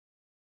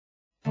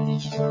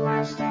Is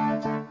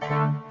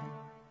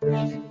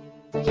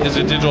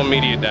a digital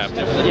media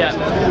adapter.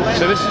 Yeah.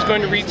 So this is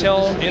going to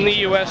retail in the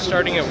US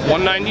starting at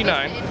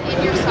 $199.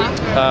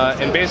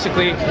 And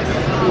basically,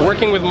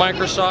 working with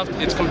Microsoft,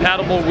 it's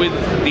compatible with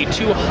the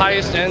two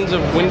highest ends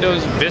of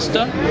Windows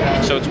Vista.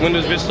 So it's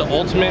Windows Vista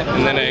Ultimate,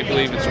 and then I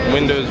believe it's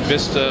Windows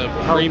Vista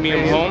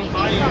Premium Home.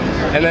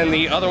 And then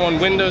the other one,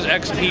 Windows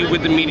XP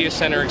with the Media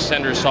Center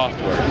Extender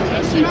software.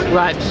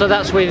 Right, so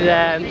that's with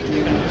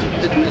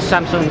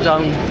Samsung's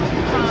own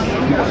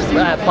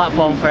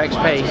platform for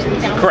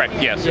XP. Correct,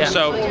 yes. Yeah.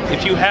 So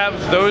if you have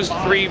those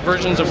three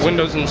versions of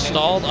Windows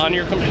installed on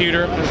your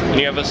computer, and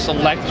you have a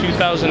select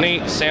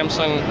 2008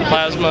 Samsung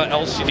Plasma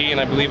LCD, and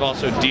I believe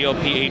also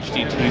DLP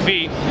HD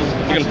TV,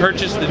 you can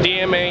purchase the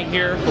DMA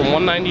here for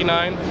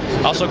 $199.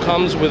 Also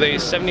comes with a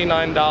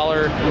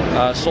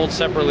 $79 sold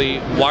separately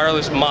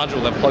wireless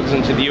module that plugs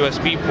into the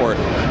USB port.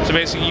 So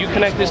basically you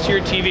connect this to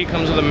your TV, it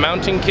comes with a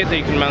mounting kit that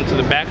you can mount to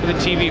the back of the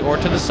TV or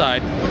to the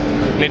side,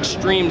 and it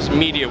streams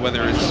media,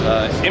 whether it's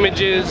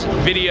images,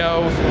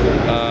 video,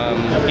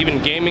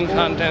 even gaming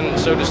content,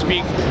 so to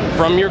speak,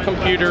 from your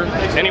computer,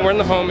 anywhere in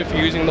the home if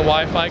you're using the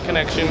Wi-Fi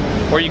connection,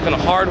 or you can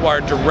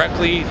hardwire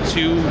directly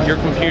to your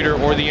computer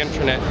or the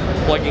internet,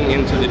 plugging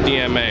into the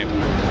DMA.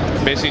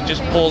 Basically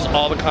just pulls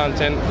all the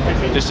content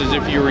just as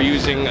if you were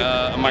using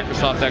a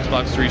Microsoft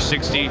Xbox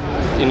 360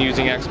 and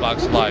using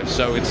Xbox Live.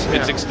 So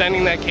it's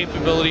extending that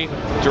capability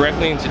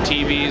directly into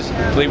TVs.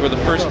 I believe we're the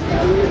first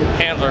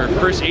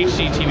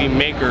HD TV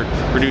maker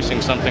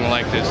producing something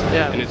like this,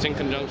 and it's in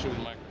conjunction with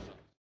Microsoft.